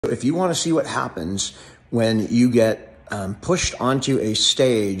If you want to see what happens when you get pushed onto a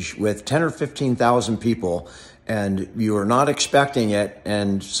stage with 10 or 15,000 people and you are not expecting it,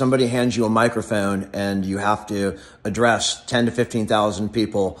 and somebody hands you a microphone and you have to address 10 to 15,000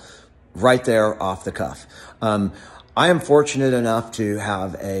 people right there off the cuff. I am fortunate enough to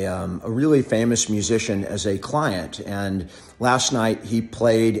have a really famous musician as a client, and last night he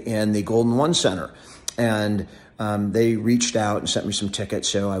played in the Golden1 Center, and they reached out and sent me some tickets,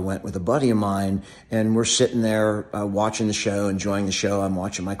 so I went with a buddy of mine, and we're sitting there watching the show, enjoying the show. I'm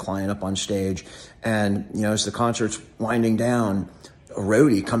watching my client up on stage, and you know, as the concert's winding down, a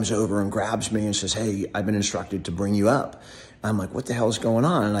roadie comes over and grabs me and says, "Hey, I've been instructed to bring you up." I'm like, "What the hell is going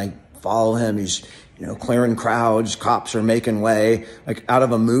on?" And I follow him. He's, you know, clearing crowds, cops are making way, like out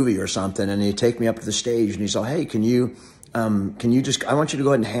of a movie or something, and he take me up to the stage, and he's like, "Hey, can you just, I want you to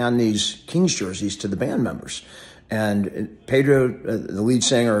go ahead and hand these Kings jerseys to the band members." And Pedro, the lead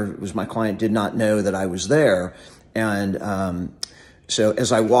singer, was my client, did not know that I was there. And so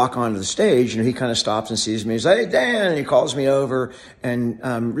as I walk onto the stage, you know, he kind of stops and sees me. He's like, "Hey, Dan," and he calls me over and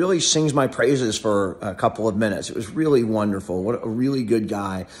really sings my praises for a couple of minutes. It was really wonderful. What a really good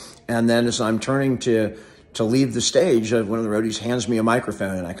guy. And then as I'm turning to leave the stage, one of the roadies hands me a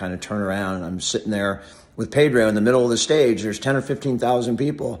microphone, and I kind of turn around, and I'm sitting there with Pedro in the middle of the stage. There's 10 or 15,000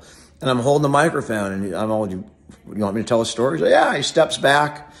 people, and I'm holding the microphone, and I'm all, "You want me to tell a story?" He's like, "Yeah." He steps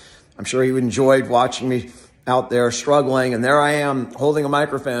back. I'm sure he enjoyed watching me out there struggling, and there I am holding a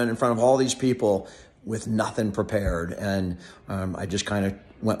microphone in front of all these people with nothing prepared. And I just kind of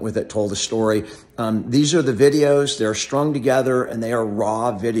went with it, told the story. These are the videos. They're strung together, and they are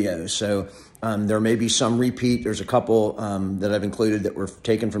raw videos. So there may be some repeat. There's a couple that I've included that were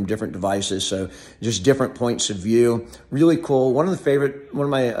taken from different devices. So just different points of view. Really cool. One of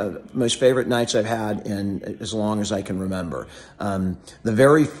my most favorite nights I've had in as long as I can remember. The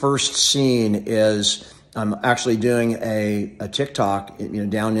very first scene is I'm actually doing a TikTok, you know,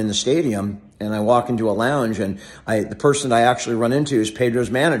 down in the stadium, and I walk into a lounge, and the person that I actually run into is Pedro's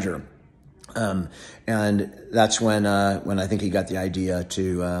manager. And that's when I think he got the idea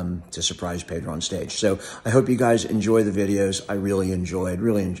to surprise Pedro on stage. So I hope you guys enjoy the videos. I really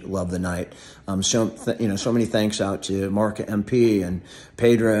love the night. So many thanks out to Marca MP and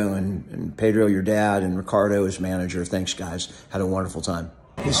Pedro, and Pedro, your dad, and Ricardo, his manager. Thanks, guys. Had a wonderful time.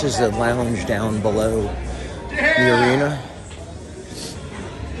 This is the lounge down below the arena.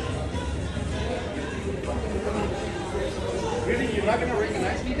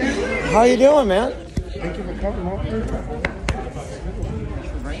 How you doing, man? Thank you for coming over.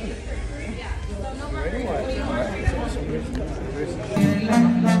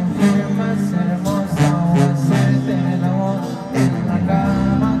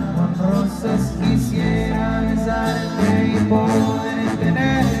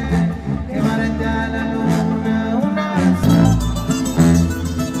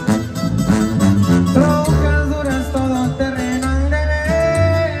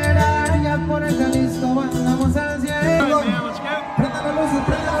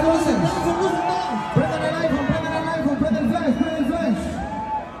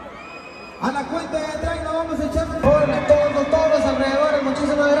 A la cuenta de 3 nos vamos a echar todos los alrededores.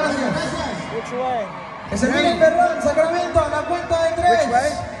 Muchísimas gracias. Que se mire el perrón, Sacramento, a la cuenta de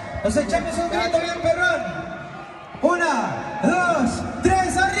 3. Nos echamos un grito bien perrón. 1, 2,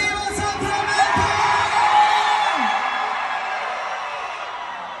 3, arriba Sacramento.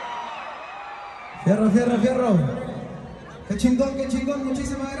 Fierro, fierro, fierro. Qué chingón,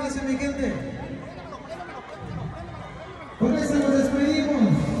 muchísimas gracias, mi gente. Con eso nos despedimos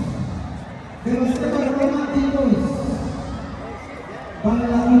de los temas románticos para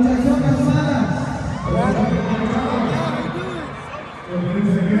las muchachonas amadas.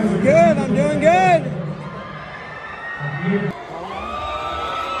 Good, I'm doing good.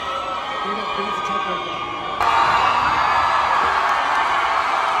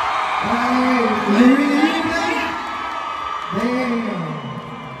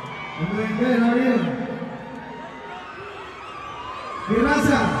 Mi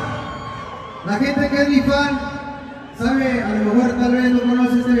raza, la gente que es mi fan sabe, a lo mejor tal vez no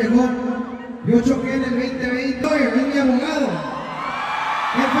conoce este viejón. Yo choqué en el 2020, es mi abogado.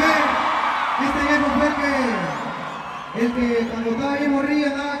 Este viejo fue el que cuando estaba bien morrillo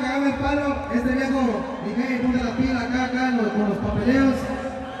andaba cagado el palo. Este viejo dije, ponte la pila acá con los papeleos.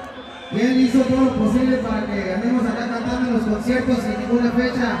 Y él hizo todo lo posible para que andemos acá cantando en los conciertos sin ninguna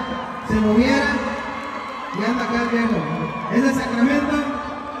fecha se moviera. Y anda acá el viejo. Es de Sacramento.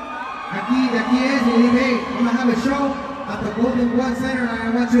 De aquí es. Y dije, hey, I'm gonna have a show at the Golden1 Center and I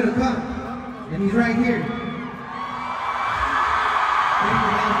want you to come. And he's right here. Thank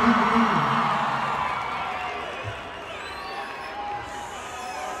you, man.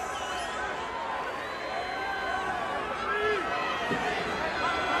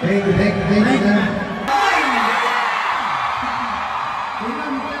 Thank you, man.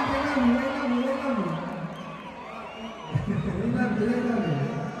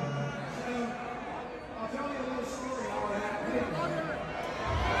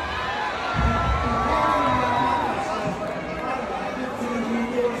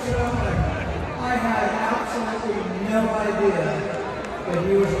 I had absolutely no idea that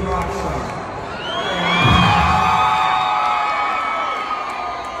he was a rock star.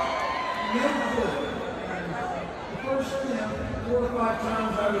 No clue. The first, 4 or 5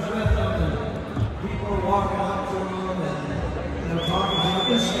 times I was with him, and people were walking up to him and talking to him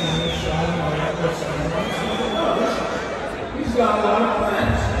in Spanish. So I don't know what they're saying. Oh, he's got a lot of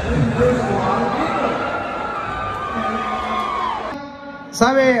friends. There's a lot of people.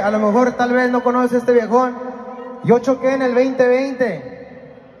 Sabe, a lo mejor tal vez no conoce este viejón. Yo choqué en el 2020.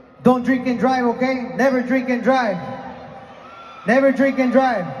 Don't drink and drive, okay? Never drink and drive. Never drink and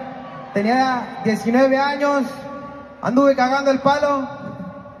drive. Tenía 19 años, anduve cagando el palo,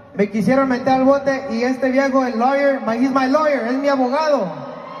 me quisieron meter al bote y este viejo, el lawyer, he's my lawyer, es mi abogado.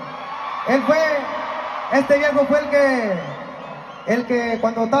 Este viejo fue el que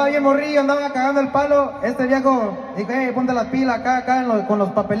cuando estaba bien morrillo andaba cagando el palo. Este viejo dijo, hey, ponte las pilas acá con los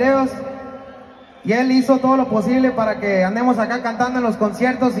papeleos. Y él hizo todo lo posible para que andemos acá cantando en los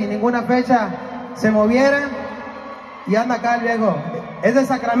conciertos y ninguna fecha se moviera. Y anda acá el viejo. Es de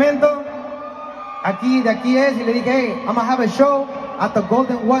Sacramento. De aquí es. Y le dije, hey, I'm gonna have a show at the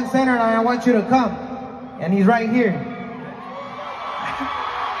Golden1 Center and I want you to come. And he's right here.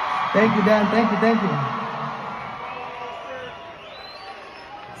 Thank you, Dan. Thank you.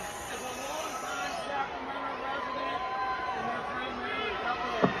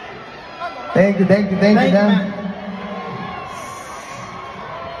 Thank you, Dan.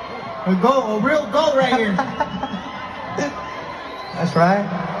 A real goal right here. That's right.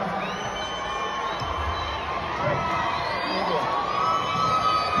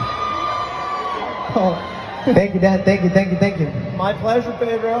 Oh, thank you, Dan. Thank you. My pleasure,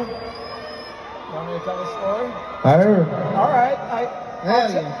 Pedro. You want me to tell a story? All right.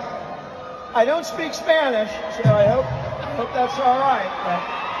 I don't speak Spanish, so I hope that's all right.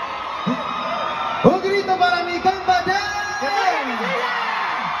 Un grito para mi compa Dan.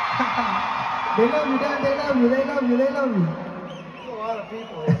 They love you, Dan. They love you. There's a lot of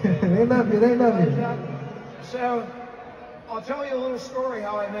people. They love you. So, I'll tell you a little story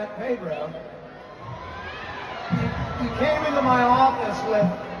how I met Pedro. He came into my office with,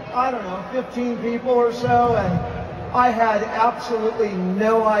 15 people or so, and I had absolutely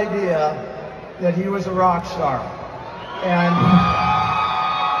no idea that he was a rock star. And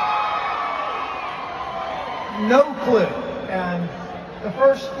no clue. And the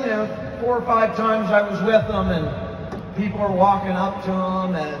first, 4 or 5 times I was with him, and people were walking up to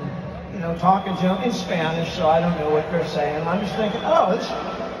him and, talking to him in Spanish, so I don't know what they're saying. I'm just thinking,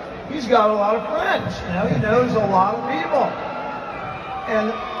 he's got a lot of friends. He knows a lot of people.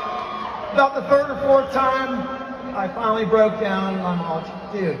 And about the 3rd or 4th time, I finally broke down and I'm like,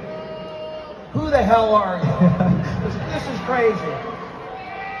 dude, who the hell are you? This is crazy.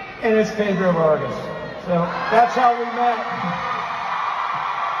 And it's Pedro Vargas. So that's how we met.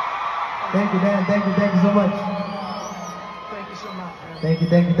 Thank you, Dan. Thank you so much. Thank you so much, man. Thank you.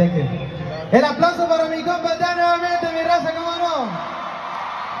 El aplauso para mi compa Dan nuevamente, mi raza, ¿cómo no?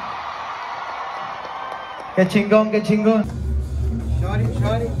 Qué chingón. Shorty.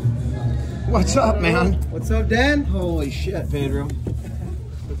 What's up, man? What's up, Dan? Holy shit, Pedro.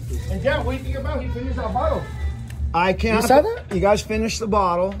 And Dan, what do you think about he finished our bottle? I can't. You saw that? You guys finished the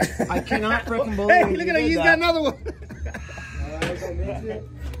bottle. I cannot freaking believe Hey, look at him. He's got another one.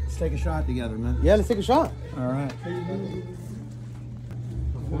 Let's take a shot together, man. Yeah, let's take a shot. All right.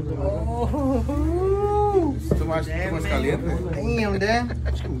 Too much caliente. Damn, Dan.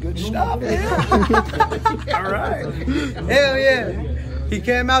 Some good stuff, man. All right. Hell yeah. He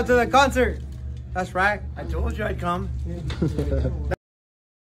came out to the concert. That's right. I told you I'd come.